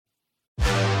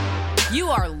You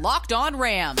are Locked On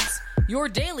Rams, your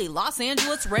daily Los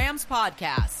Angeles Rams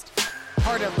podcast.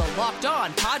 Part of the Locked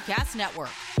On Podcast Network,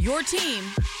 your team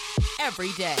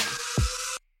every day.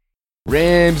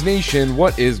 Rams Nation,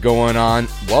 what is going on?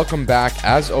 Welcome back.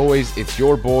 As always, it's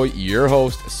your boy, your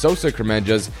host, Sosa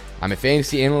Cremenjas. I'm a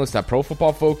fantasy analyst at Pro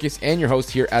Football Focus and your host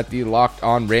here at the Locked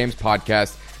On Rams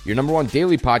podcast, your number one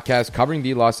daily podcast covering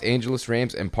the Los Angeles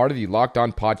Rams and part of the Locked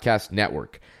On Podcast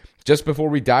Network. Just before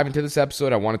we dive into this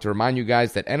episode, I wanted to remind you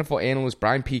guys that NFL analyst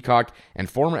Brian Peacock and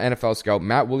former NFL scout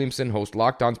Matt Williamson host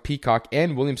Locked On's Peacock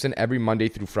and Williamson every Monday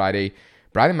through Friday.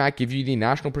 Brian and Matt give you the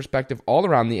national perspective all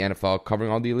around the NFL, covering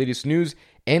all the latest news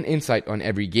and insight on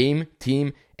every game,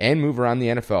 team, and move around the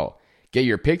NFL. Get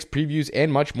your picks, previews,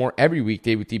 and much more every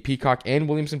weekday with the Peacock and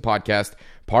Williamson podcast,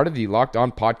 part of the Locked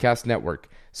On Podcast Network.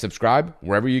 Subscribe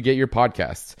wherever you get your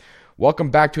podcasts.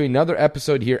 Welcome back to another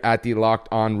episode here at the Locked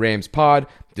On Rams pod.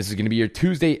 This is going to be your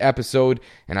Tuesday episode,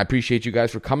 and I appreciate you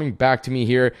guys for coming back to me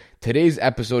here. Today's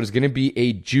episode is going to be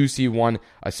a juicy one,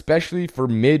 especially for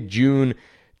mid-June.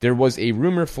 There was a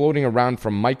rumor floating around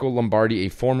from Michael Lombardi, a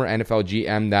former NFL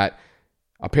GM, that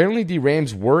apparently the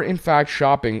Rams were in fact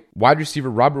shopping wide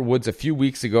receiver Robert Woods a few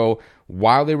weeks ago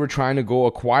while they were trying to go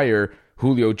acquire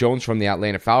Julio Jones from the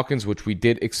Atlanta Falcons, which we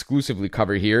did exclusively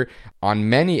cover here on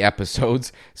many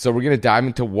episodes. So we're going to dive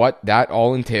into what that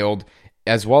all entailed,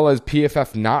 as well as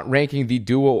PFF not ranking the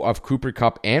duo of Cooper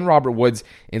Kupp and Robert Woods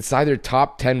inside their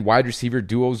top 10 wide receiver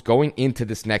duos going into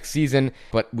this next season.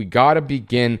 But we got to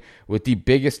begin with the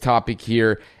biggest topic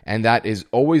here, and that is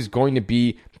always going to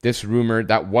be this rumor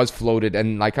that was floated.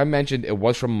 And like I mentioned, it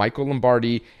was from Michael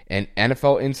Lombardi, an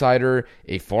NFL insider,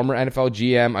 a former NFL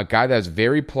GM, a guy that's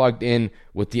very plugged in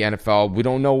with the NFL. We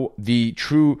don't know the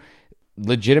true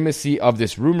legitimacy of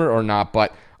this rumor or not,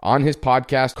 but on his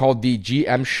podcast called the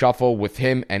GM Shuffle with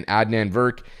him and Adnan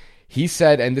Virk, he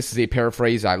said, and this is a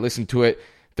paraphrase, I listened to it,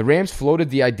 the Rams floated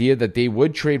the idea that they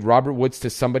would trade Robert Woods to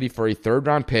somebody for a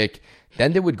third-round pick.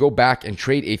 Then they would go back and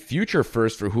trade a future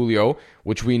first for Julio,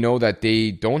 which we know that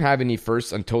they don't have any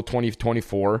firsts until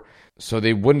 2024, so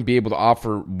they wouldn't be able to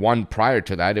offer one prior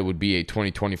to that. It would be a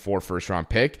 2024 first-round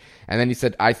pick. And then he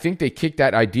said, I think they kicked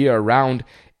that idea around.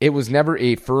 It was never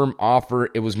a firm offer.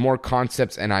 It was more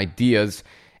concepts and ideas.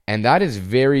 And that is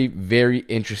very, very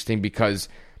interesting because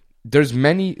there's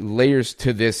many layers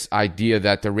to this idea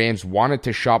that the Rams wanted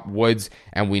to shop Woods,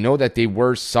 and we know that they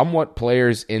were somewhat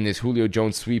players in this Julio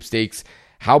Jones sweepstakes.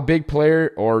 How big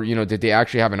player, or did they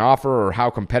actually have an offer, or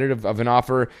how competitive of an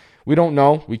offer? We don't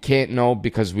know. We can't know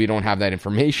because we don't have that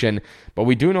information. But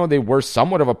we do know they were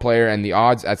somewhat of a player, and the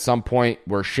odds at some point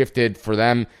were shifted for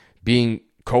them being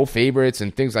co-favorites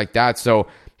and things like that. So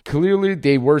clearly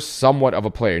they were somewhat of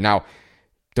a player. Now,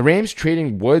 the Rams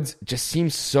trading Woods just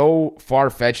seems so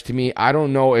far-fetched to me. I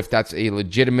don't know if that's a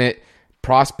legitimate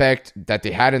prospect that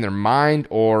they had in their mind,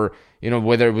 or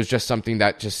whether it was just something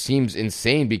that just seems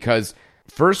insane because,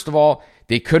 first of all,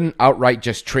 they couldn't outright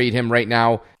just trade him right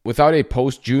now without a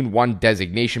post-June 1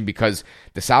 designation because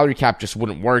the salary cap just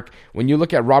wouldn't work. When you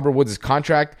look at Robert Woods'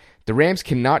 contract, the Rams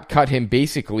cannot cut him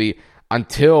basically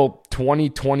until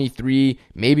 2023,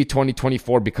 maybe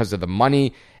 2024 because of the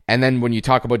money. And then when you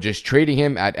talk about just trading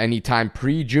him at any time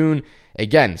pre-June,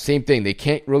 again, same thing. They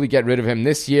can't really get rid of him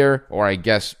this year, or I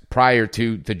guess prior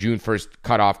to the June 1st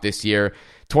cutoff this year.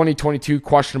 2022,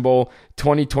 questionable.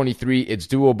 2023, it's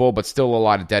doable, but still a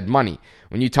lot of dead money.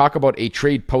 When you talk about a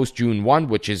trade post-June 1,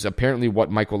 which is apparently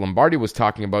what Michael Lombardi was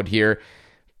talking about here,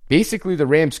 basically the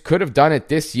Rams could have done it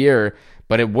this year,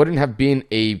 but it wouldn't have been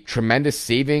a tremendous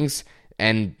savings.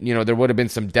 And, there would have been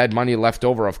some dead money left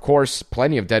over, of course,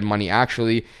 plenty of dead money,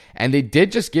 actually. And they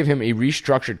did just give him a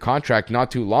restructured contract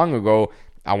not too long ago.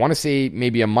 I want to say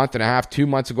maybe a month and a half, 2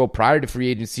 months ago, prior to free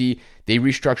agency. They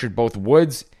restructured both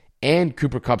Woods and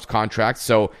Cooper Kupp's contracts.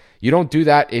 So you don't do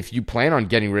that if you plan on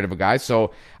getting rid of a guy. So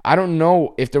I don't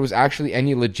know if there was actually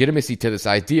any legitimacy to this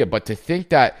idea. But to think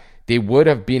that they would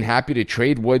have been happy to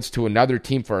trade Woods to another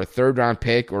team for a third-round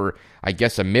pick, or I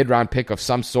guess a mid-round pick of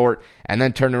some sort, and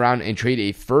then turn around and trade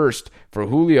a first for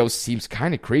Julio seems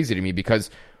kind of crazy to me because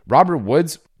Robert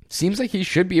Woods seems like he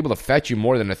should be able to fetch you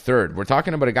more than a third. We're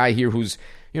talking about a guy here who's,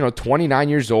 29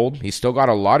 years old. He's still got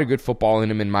a lot of good football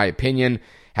in him, in my opinion.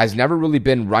 Has never really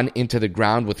been run into the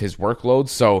ground with his workload,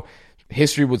 so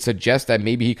history would suggest that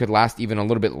maybe he could last even a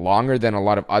little bit longer than a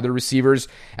lot of other receivers.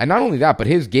 And not only that, but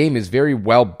his game is very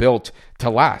well built to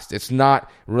last. It's not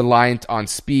reliant on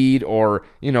speed or,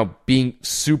 being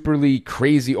superly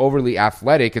crazy, overly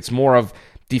athletic. It's more of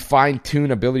the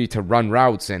fine-tuned ability to run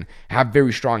routes and have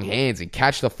very strong hands and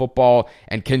catch the football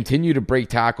and continue to break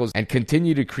tackles and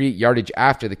continue to create yardage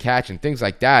after the catch and things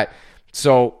like that.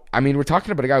 So, I mean, we're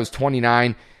talking about a guy who's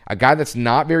 29, a guy that's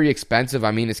not very expensive.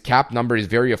 I mean, his cap number is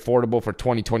very affordable for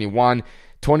 2021.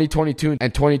 2022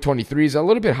 and 2023 is a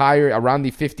little bit higher, around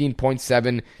the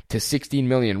 15.7 to 16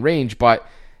 million range, but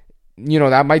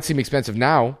that might seem expensive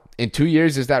now. In 2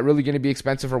 years, is that really going to be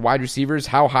expensive for wide receivers?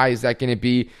 How high is that going to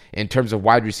be in terms of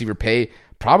wide receiver pay?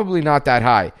 Probably not that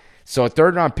high. So a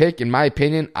third round pick, in my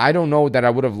opinion, I don't know that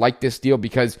I would have liked this deal,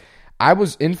 because I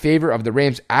was in favor of the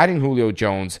Rams adding Julio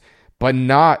Jones, but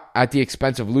not at the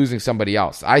expense of losing somebody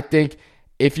else. I think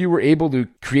if you were able to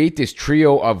create this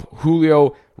trio of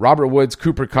Julio, Robert Woods,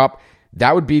 Cooper Kupp,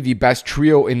 that would be the best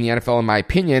trio in the NFL, in my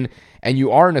opinion. And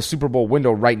you are in a Super Bowl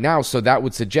window right now, so that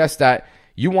would suggest that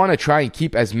you want to try and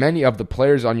keep as many of the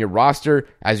players on your roster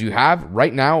as you have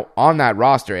right now on that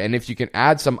roster. And if you can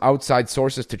add some outside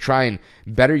sources to try and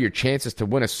better your chances to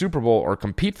win a Super Bowl or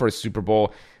compete for a Super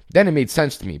Bowl, then it made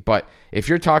sense to me. But if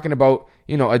you're talking about,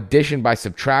 addition by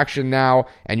subtraction now,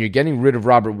 and you're getting rid of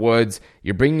Robert Woods,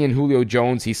 you're bringing in Julio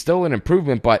Jones, he's still an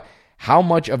improvement, but how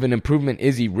much of an improvement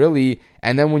is he really?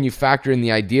 And then when you factor in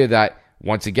the idea that,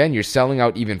 once again, you're selling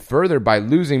out even further by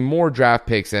losing more draft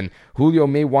picks, and Julio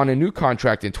may want a new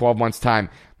contract in 12 months' time,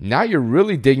 now you're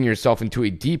really digging yourself into a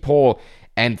deep hole.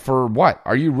 And for what?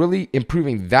 Are you really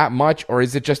improving that much, or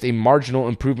is it just a marginal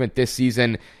improvement this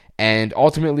season? And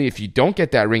ultimately, if you don't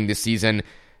get that ring this season,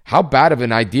 how bad of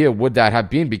an idea would that have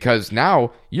been? Because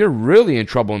now you're really in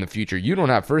trouble in the future. You don't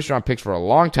have first-round picks for a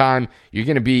long time. You're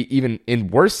going to be even in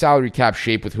worse salary cap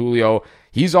shape with Julio.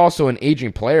 He's also an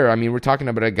aging player. I mean, we're talking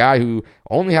about a guy who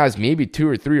only has maybe 2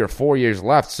 or 3 or 4 years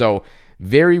left. So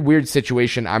very weird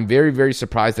situation. I'm very, very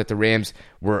surprised that the Rams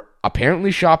were apparently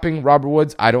shopping Robert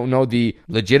Woods. I don't know the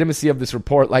legitimacy of this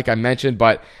report, like I mentioned,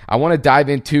 but I want to dive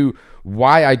into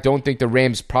why I don't think the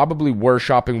Rams probably were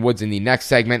shopping Woods in the next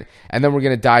segment. And then we're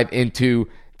going to dive into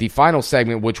the final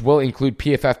segment, which will include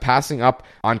PFF passing up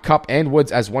on Kupp and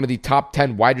Woods as one of the top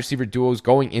 10 wide receiver duos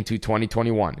going into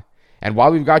 2021. And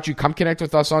while we've got you, come connect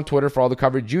with us on Twitter for all the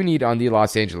coverage you need on the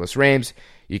Los Angeles Rams.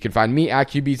 You can find me at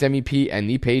QB's MEP and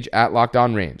the page at Locked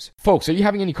On Rams. Folks, are you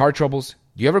having any car troubles?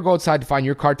 Do you ever go outside to find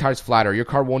your car tires flat or your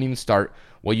car won't even start?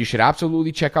 Well, you should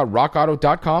absolutely check out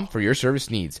rockauto.com for your service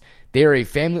needs. They are a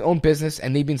family-owned business,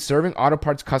 and they've been serving auto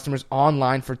parts customers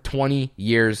online for 20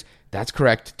 years. That's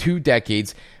correct, 2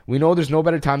 decades. We know there's no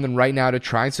better time than right now to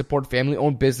try and support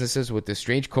family-owned businesses with this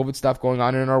strange COVID stuff going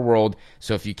on in our world.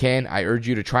 So if you can, I urge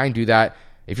you to try and do that.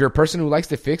 If you're a person who likes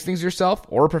to fix things yourself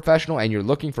or a professional and you're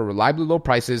looking for reliably low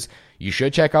prices, you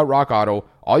should check out Rock Auto.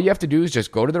 All you have to do is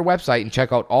just go to their website and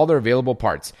check out all their available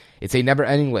parts. It's a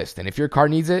never-ending list, and if your car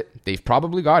needs it, they've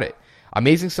probably got it.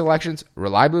 Amazing selections,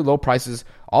 reliably low prices,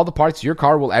 all the parts your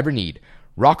car will ever need.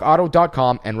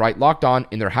 RockAuto.com and write Locked On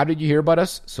in their How Did You Hear About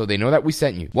Us so they know that we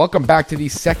sent you. Welcome back to the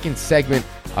second segment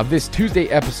of this Tuesday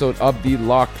episode of the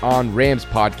Locked On Rams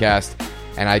podcast.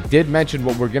 And I did mention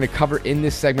what we're going to cover in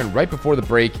this segment right before the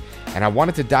break, and I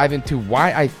wanted to dive into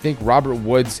why I think Robert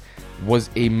Woods was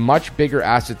a much bigger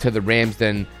asset to the Rams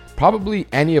than probably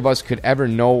any of us could ever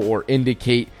know or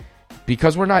indicate,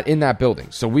 because we're not in that building.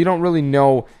 So we don't really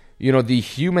know, the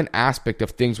human aspect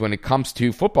of things when it comes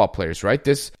to football players, right?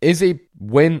 This is a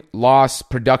win-loss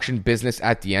production business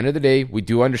at the end of the day. We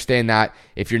do understand that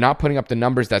if you're not putting up the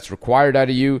numbers that's required out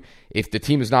of you, if the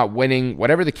team is not winning,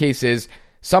 whatever the case is,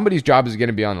 somebody's job is going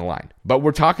to be on the line. But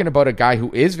we're talking about a guy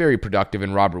who is very productive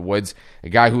in Robert Woods, a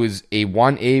guy who is a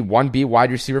 1A, 1B wide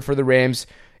receiver for the Rams,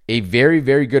 a very,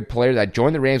 very good player that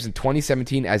joined the Rams in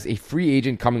 2017 as a free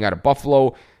agent coming out of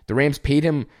Buffalo. The Rams paid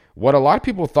him what a lot of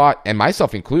people thought, and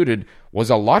myself included, was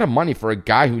a lot of money for a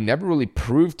guy who never really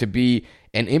proved to be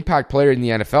an impact player in the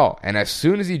NFL. And as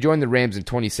soon as he joined the Rams in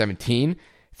 2017,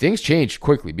 things changed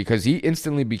quickly because he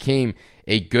instantly became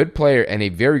a good player and a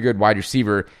very good wide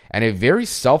receiver and a very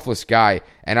selfless guy.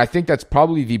 And I think that's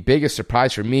probably the biggest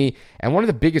surprise for me and one of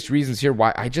the biggest reasons here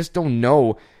why I just don't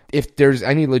know if there's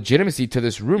any legitimacy to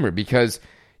this rumor, because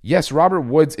yes, Robert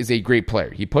Woods is a great player.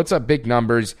 He puts up big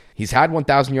numbers. He's had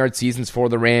 1,000-yard seasons for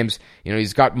the Rams.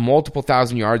 He's got multiple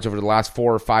thousand yards over the last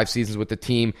 4 or 5 seasons with the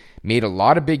team. Made a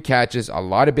lot of big catches, a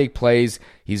lot of big plays.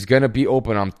 He's going to be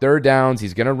open on third downs.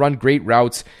 He's going to run great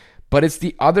routes. But it's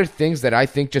the other things that I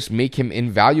think just make him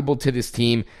invaluable to this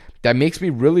team that makes me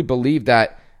really believe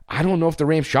that I don't know if the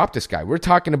Rams shopped this guy. We're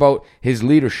talking about his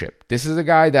leadership. This is a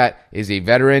guy that is a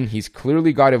veteran. He's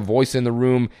clearly got a voice in the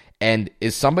room and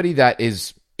is somebody that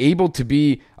is able to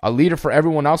be a leader for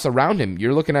everyone else around him.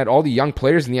 You're looking at all the young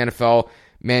players in the NFL.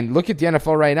 Man, look at the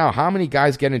NFL right now. How many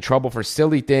guys get in trouble for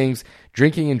silly things,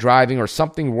 drinking and driving, or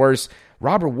something worse?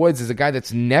 Robert Woods is a guy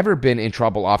that's never been in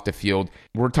trouble off the field.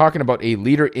 We're talking about a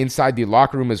leader inside the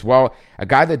locker room as well, a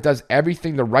guy that does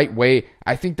everything the right way.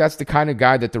 I think that's the kind of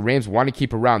guy that the Rams want to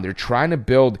keep around. They're trying to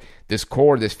build this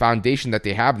core, this foundation that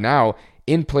they have now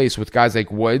in place with guys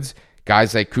like Woods,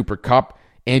 guys like Cooper Kupp,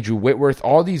 Andrew Whitworth,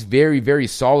 all these very, very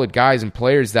solid guys and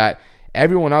players that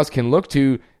everyone else can look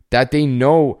to, that they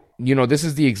know, this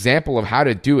is the example of how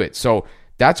to do it. So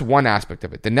that's one aspect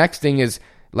of it. The next thing is,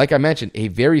 like I mentioned, a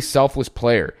very selfless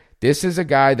player. This is a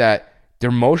guy that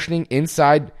they're motioning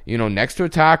inside, next to a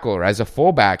tackle or as a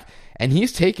fullback, and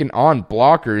he's taken on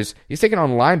blockers, he's taken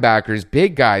on linebackers,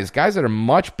 big guys that are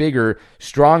much bigger,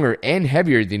 stronger, and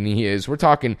heavier than he is. We're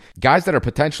talking guys that are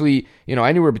potentially,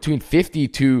 anywhere between 50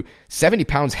 to 70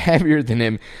 pounds heavier than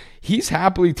him. He's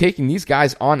happily taking these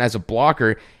guys on as a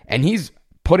blocker, and he's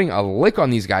putting a lick on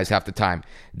these guys half the time.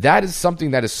 That is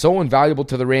something that is so invaluable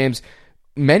to the Rams.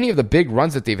 Many of the big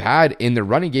runs that they've had in their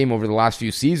running game over the last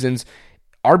few seasons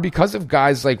are because of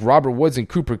guys like Robert Woods and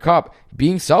Cooper Kupp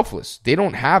being selfless. They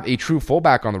don't have a true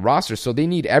fullback on the roster, so they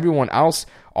need everyone else,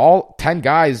 all 10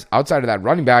 guys outside of that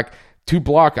running back, to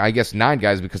block, 9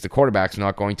 guys because the quarterback's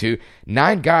not going to,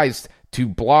 9 guys to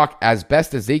block as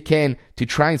best as they can to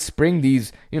try and spring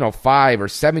these, 5 or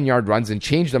 7 yard runs and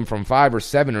change them from 5 or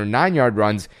 7 or 9 yard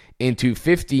runs into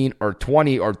 15 or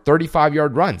 20 or 35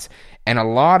 yard runs. And a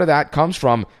lot of that comes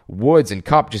from Woods and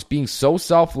Kupp just being so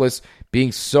selfless,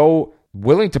 being so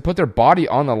willing to put their body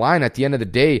on the line at the end of the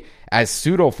day as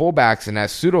pseudo fullbacks and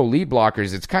as pseudo lead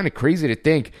blockers. It's kind of crazy to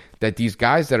think that these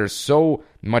guys that are so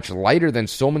much lighter than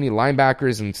so many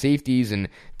linebackers and safeties and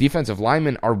defensive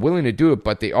linemen are willing to do it,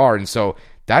 but they are. And so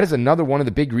that is another one of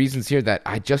the big reasons here that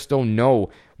I just don't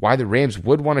know why the Rams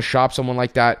would want to shop someone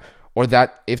like that, or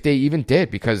that if they even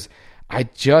did, because I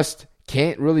just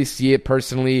can't really see it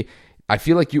personally. I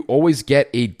feel like you always get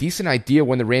a decent idea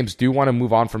when the Rams do want to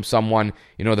move on from someone.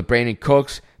 The Brandon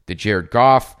Cooks, the Jared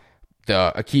Goff,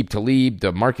 the Aqib Talib,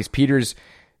 the Marcus Peters.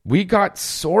 We got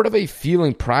sort of a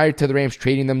feeling prior to the Rams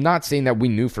trading them, not saying that we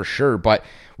knew for sure, but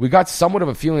we got somewhat of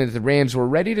a feeling that the Rams were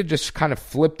ready to just kind of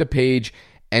flip the page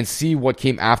and see what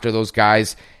came after those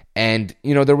guys. And,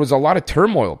 there was a lot of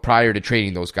turmoil prior to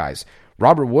trading those guys.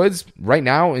 Robert Woods, right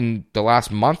now in the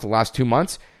last 2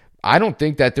 months, I don't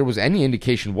think that there was any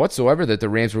indication whatsoever that the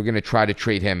Rams were going to try to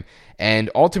trade him. And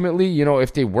ultimately,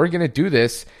 if they were going to do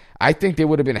this, I think they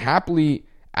would have been happily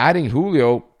adding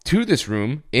Julio to this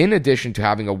room, in addition to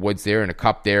having a Woods there and a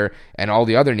Kupp there and all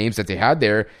the other names that they had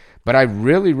there. But I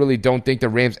really, really don't think the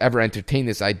Rams ever entertained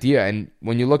this idea. And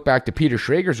when you look back to Peter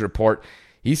Schrager's report,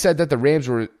 he said that the Rams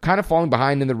were kind of falling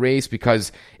behind in the race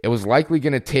because it was likely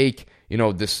going to take,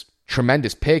 this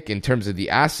tremendous pick in terms of the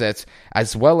assets,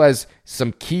 as well as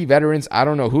some key veterans. I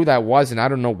don't know who that was, and I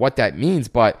don't know what that means,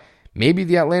 but maybe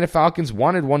the Atlanta Falcons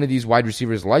wanted one of these wide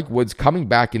receivers like Woods coming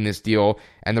back in this deal,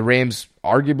 and the Rams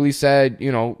arguably said,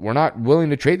 we're not willing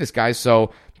to trade this guy,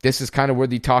 so this is kind of where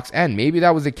the talks end. Maybe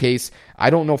that was the case. I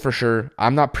don't know for sure.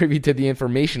 I'm not privy to the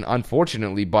information,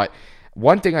 unfortunately, but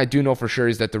one thing I do know for sure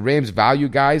is that the Rams value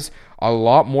guys a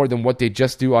lot more than what they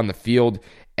just do on the field.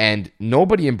 And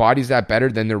nobody embodies that better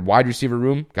than their wide receiver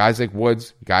room. Guys like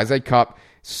Woods, guys like Kupp,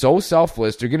 so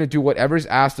selfless. They're going to do whatever's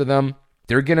asked of them.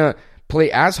 They're going to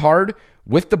play as hard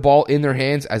with the ball in their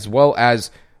hands as well as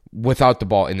without the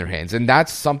ball in their hands. And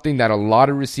that's something that a lot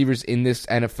of receivers in this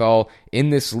NFL,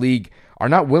 in this league, are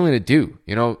not willing to do.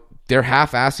 They're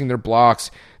half-assing their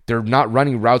blocks. They're not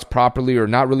running routes properly or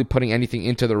not really putting anything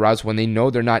into the routes when they know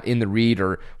they're not in the read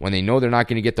or when they know they're not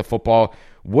going to get the football.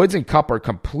 Woods and Kupp are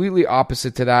completely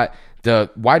opposite to that. The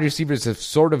wide receivers have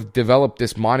sort of developed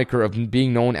this moniker of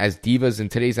being known as divas in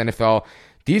today's NFL.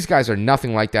 These guys are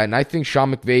nothing like that. And I think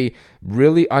Sean McVay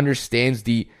really understands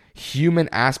the human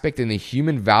aspect and the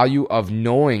human value of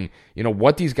knowing,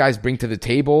 what these guys bring to the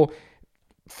table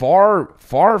far,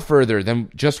 far further than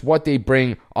just what they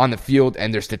bring on the field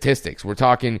and their statistics. We're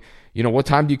talking, what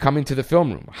time do you come into the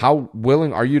film room? How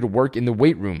willing are you to work in the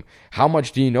weight room? How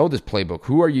much do you know this playbook?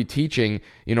 Who are you teaching,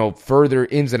 further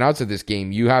ins and outs of this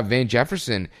game? You have Van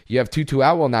Jefferson. You have Tutu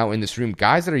Atwell now in this room.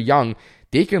 Guys that are young,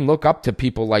 they can look up to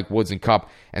people like Woods and Kupp.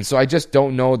 And so I just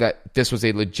don't know that this was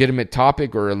a legitimate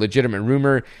topic or a legitimate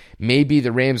rumor. Maybe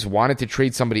the Rams wanted to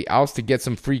trade somebody else to get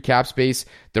some free cap space.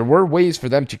 There were ways for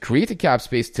them to create the cap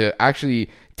space to actually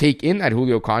take in that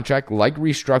Julio contract, like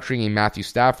restructuring a Matthew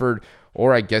Stafford,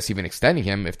 or I guess even extending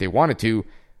him if they wanted to.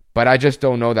 but I just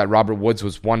don't know that Robert Woods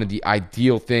was one of the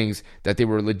ideal things that they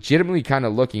were legitimately kind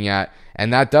of looking at.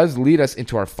 And that does lead us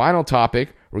into our final topic.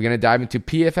 We're going to dive into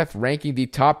PFF ranking the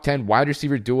top 10 wide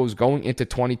receiver duos going into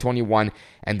 2021.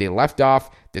 And they left off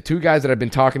the two guys that I've been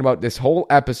talking about this whole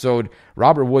episode,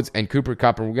 Robert Woods and Cooper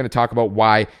Kupp. And we're going to talk about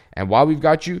why. And while we've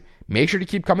got you, make sure to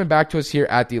keep coming back to us here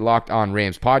at the Locked On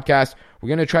Rams podcast. We're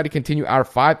going to try to continue our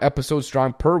 5 episodes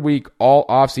strong per week all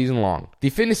off-season long. The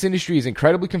fitness industry is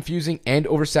incredibly confusing and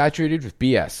oversaturated with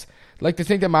BS. I'd like to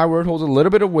think that my word holds a little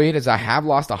bit of weight, as I have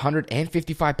lost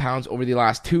 155 pounds over the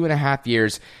last 2.5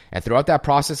 years, and throughout that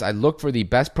process, I looked for the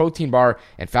best protein bar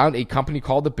and found a company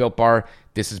called the Built Bar.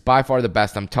 This is by far the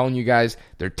best. I'm telling you guys,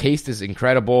 their taste is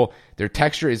incredible. Their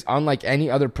texture is unlike any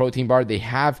other protein bar. They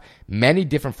have many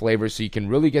different flavors, so you can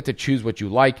really get to choose what you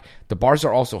like. The bars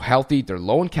are also healthy. They're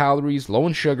low in calories, low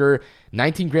in sugar,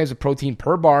 19 grams of protein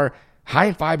per bar, high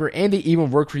in fiber, and they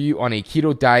even work for you on a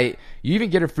keto diet. You even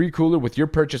get a free cooler with your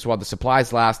purchase while the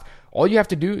supplies last. All you have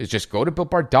to do is just go to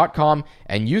BuiltBar.com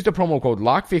and use the promo code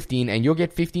LOCK15 and you'll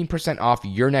get 15% off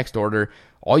your next order.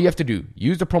 All you have to do,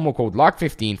 use the promo code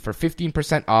LOCK15 for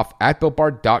 15% off at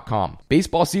BuiltBar.com.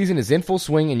 Baseball season is in full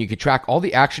swing and you can track all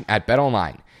the action at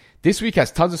BetOnline. This week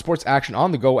has tons of sports action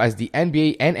on the go as the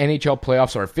NBA and NHL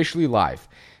playoffs are officially live.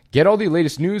 Get all the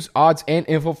latest news, odds, and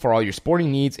info for all your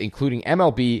sporting needs, including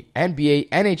MLB, NBA,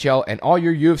 NHL, and all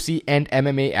your UFC and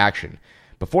MMA action.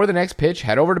 Before the next pitch,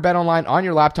 head over to BetOnline on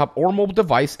your laptop or mobile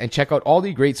device and check out all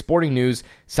the great sporting news,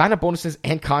 sign-up bonuses,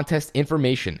 and contest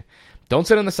information. Don't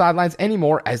sit on the sidelines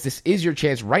anymore, as this is your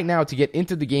chance right now to get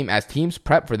into the game as teams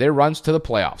prep for their runs to the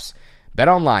playoffs.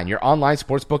 BetOnline, your online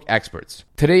sportsbook experts.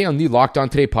 Today on the Locked On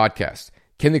Today podcast,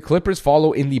 can the Clippers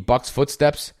follow in the Bucks'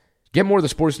 footsteps? Get more of the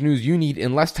sports news you need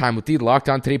in less time with the Locked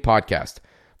On Today podcast.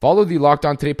 Follow the Locked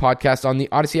On Today podcast on the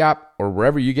Odyssey app or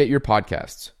wherever you get your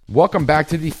podcasts. Welcome back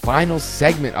to the final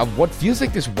segment of what feels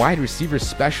like this wide receiver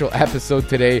special episode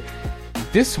today.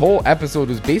 This whole episode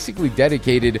was basically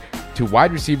dedicated to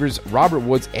wide receivers Robert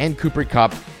Woods and Cooper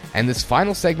Kupp, and this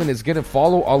final segment is going to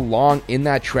follow along in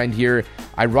that trend here.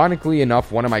 Ironically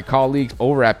enough, one of my colleagues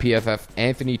over at PFF,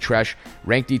 Anthony Tresh,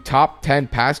 ranked the top 10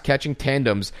 pass-catching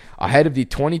tandems ahead of the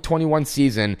 2021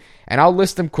 season, and I'll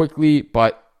list them quickly,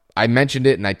 but I mentioned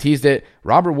it and I teased it.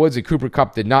 Robert Woods and Cooper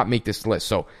Kupp did not make this list.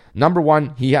 So, number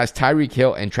 1, he has Tyreek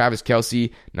Hill and Travis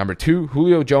Kelce. Number 2,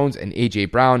 Julio Jones and A.J.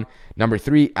 Brown. Number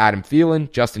 3, Adam Thielen,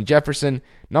 Justin Jefferson.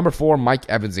 Number 4, Mike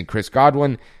Evans and Chris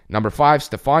Godwin. Number 5,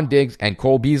 Stephon Diggs and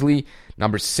Cole Beasley.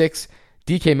 Number 6,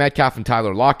 DK Metcalf and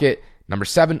Tyler Lockett. Number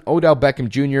 7, Odell Beckham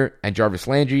Jr. and Jarvis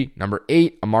Landry. Number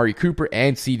 8, Amari Cooper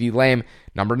and CeeDee Lamb.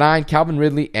 Number 9, Calvin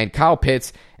Ridley and Kyle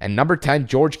Pitts. And number 10,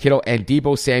 George Kittle and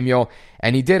Deebo Samuel.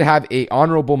 And he did have a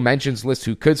honorable mentions list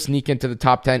who could sneak into the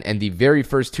top 10. And the very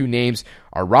first 2 names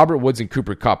are Robert Woods and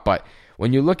Cooper Kupp. But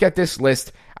when you look at this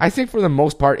list, I think for the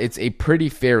most part, it's a pretty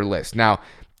fair list. Now,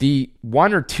 the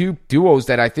 1 or 2 duos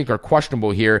that I think are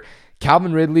questionable here,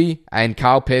 Calvin Ridley and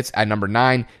Kyle Pitts at number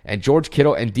 9, and George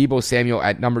Kittle and Deebo Samuel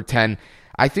at number 10.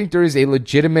 I think there is a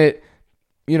legitimate,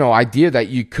 idea that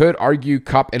you could argue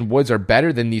Kupp and Woods are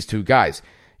better than these 2 guys.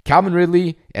 Calvin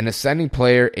Ridley, an ascending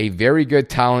player, a very good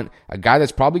talent, a guy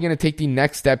that's probably going to take the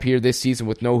next step here this season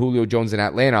with no Julio Jones in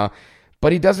Atlanta,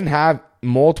 but he doesn't have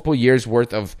multiple years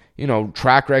worth of,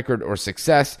 track record or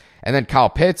success. And then Kyle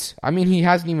Pitts, he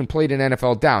hasn't even played an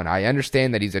NFL down. I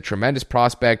understand that he's a tremendous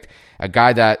prospect, a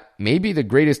guy that may be the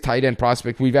greatest tight end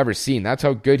prospect we've ever seen. That's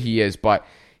how good he is, but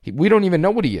we don't even know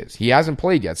what he is. He hasn't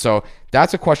played yet, so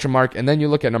that's a question mark. And then you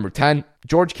look at number 10,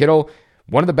 George Kittle,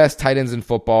 one of the best tight ends in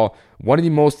football, one of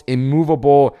the most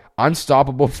immovable,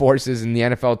 unstoppable forces in the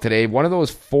NFL today, one of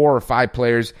those 4 or 5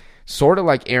 players, sort of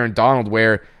like Aaron Donald,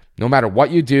 where no matter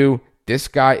what you do, this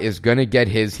guy is going to get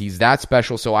his. He's that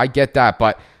special, so I get that.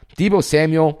 But Deebo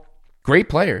Samuel, great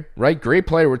player, right? Great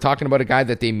player. We're talking about a guy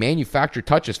that they manufacture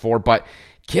touches for, but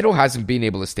Kittle hasn't been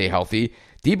able to stay healthy.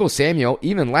 Deebo Samuel,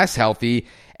 even less healthy,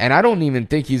 and I don't even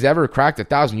think he's ever cracked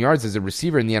 1,000 yards as a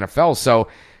receiver in the NFL. So,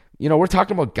 we're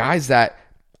talking about guys that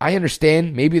I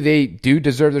understand. Maybe they do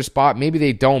deserve their spot. Maybe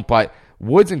they don't. But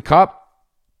Woods and Kupp,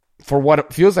 for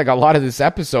what feels like a lot of this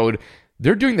episode,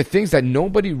 they're doing the things that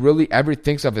nobody really ever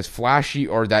thinks of as flashy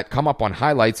or that come up on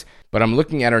highlights. But I'm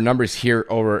looking at our numbers here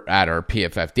over at our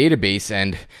PFF database,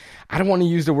 and I don't want to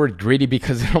use the word gritty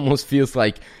because it almost feels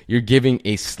like you're giving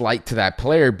a slight to that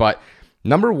player. But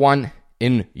number 1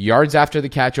 in yards after the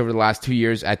catch over the last 2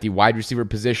 years at the wide receiver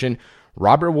position,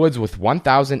 Robert Woods with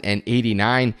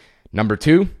 1,089. Number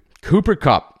 2, Cooper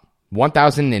Kupp,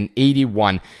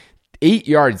 1,081. 8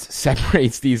 yards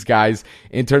separates these guys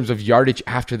in terms of yardage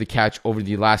after the catch over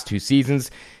the last 2 seasons.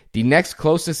 The next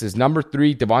closest is number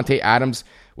 3, Devontae Adams,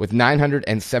 with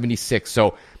 976.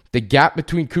 So the gap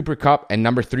between Cooper Kupp and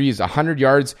number 3 is 100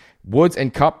 yards. Woods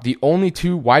and Kupp, the only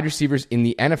 2 wide receivers in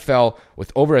the NFL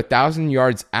with over 1,000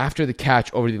 yards after the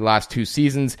catch over the last 2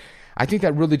 seasons. I think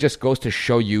that really just goes to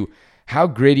show you how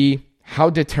gritty, how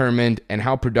determined, and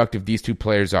how productive these 2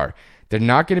 players are. They're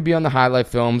not going to be on the highlight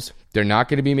films. They're not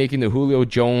going to be making the Julio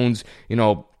Jones,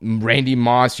 Randy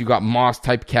Moss, you got Moss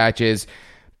type catches.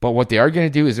 But what they are going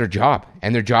to do is their job.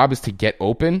 And their job is to get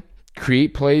open,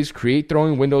 create plays, create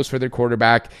throwing windows for their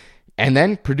quarterback, and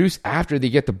then produce after they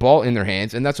get the ball in their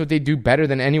hands. And that's what they do better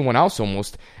than anyone else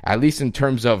almost, at least in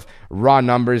terms of raw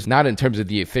numbers, not in terms of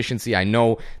the efficiency. I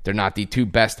know they're not the 2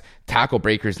 best tackle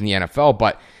breakers in the NFL,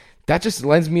 but that just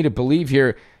lends me to believe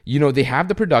here, they have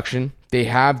the production, they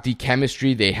have the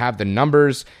chemistry, they have the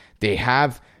numbers, they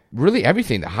have really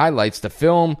everything, the highlights, the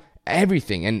film,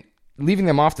 everything. And leaving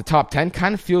them off the top 10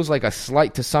 kind of feels like a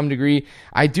slight to some degree.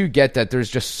 I do get that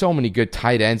there's just so many good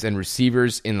tight ends and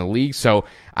receivers in the league, so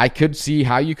I could see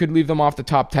how you could leave them off the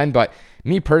top 10, but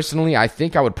me personally, I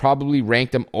think I would probably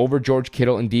rank them over George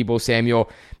Kittle and Deebo Samuel,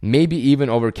 maybe even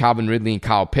over Calvin Ridley and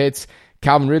Kyle Pitts.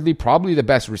 Calvin Ridley, probably the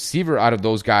best receiver out of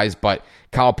those guys, but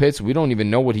Kyle Pitts, we don't even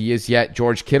know what he is yet.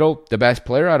 George Kittle, the best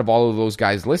player out of all of those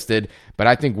guys listed, but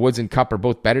I think Woods and Kupp are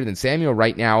both better than Samuel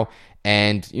right now,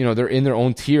 and they're in their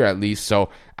own tier at least,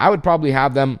 so I would probably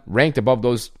have them ranked above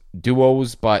those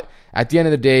duos. But at the end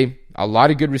of the day, a lot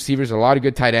of good receivers, a lot of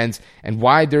good tight ends, and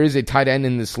why there is a tight end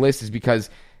in this list is because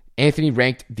Anthony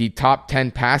ranked the top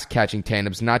 10 pass catching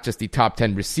tandems, not just the top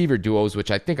 10 receiver duos, which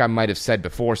I think I might have said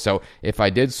before. So if I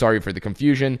did, sorry for the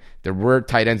confusion. There were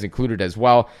tight ends included as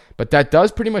well. But that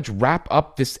does pretty much wrap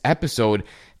up this episode.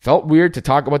 Felt weird to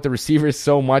talk about the receivers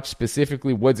so much,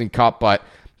 specifically Woods and Kupp, but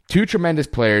 2 tremendous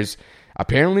players.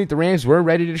 Apparently, the Rams were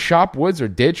ready to shop Woods, or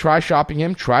did try shopping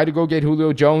him, try to go get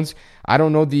Julio Jones. I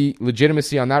don't know the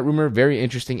legitimacy on that rumor. Very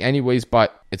interesting anyways,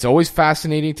 but it's always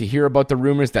fascinating to hear about the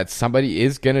rumors that somebody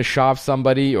is going to shop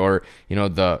somebody, or,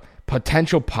 the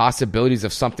potential possibilities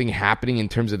of something happening in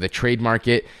terms of the trade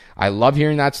market. I love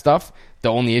hearing that stuff.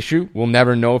 The only issue, we'll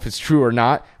never know if it's true or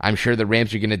not. I'm sure the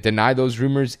Rams are going to deny those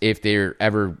rumors if they're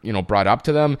ever, brought up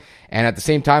to them. And at the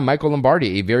same time, Michael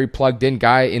Lombardi, a very plugged-in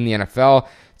guy in the NFL.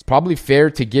 It's probably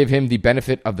fair to give him the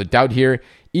benefit of the doubt here.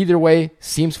 Either way,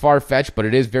 seems far-fetched, but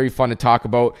it is very fun to talk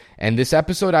about. And this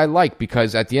episode I like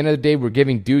because at the end of the day, we're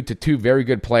giving due to 2 very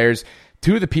good players,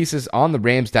 2 of the pieces on the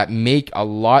Rams that make a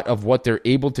lot of what they're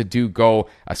able to do go,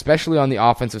 especially on the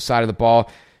offensive side of the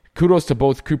ball. Kudos to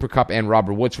both Cooper Kupp and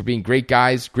Robert Woods for being great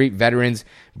guys, great veterans,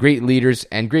 great leaders,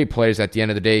 and great players at the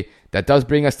end of the day. That does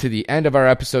bring us to the end of our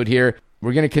episode here.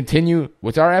 We're going to continue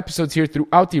with our episodes here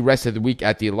throughout the rest of the week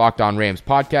at the Locked On Rams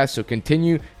podcast, so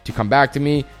continue to come back to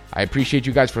me. I appreciate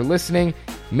you guys for listening.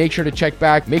 Make sure to check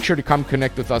back. Make sure to come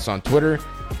connect with us on Twitter,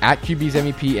 at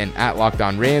QBsMEP and at Locked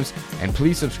On Rams. And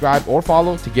please subscribe or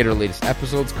follow to get our latest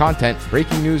episodes, content,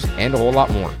 breaking news, and a whole lot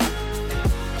more.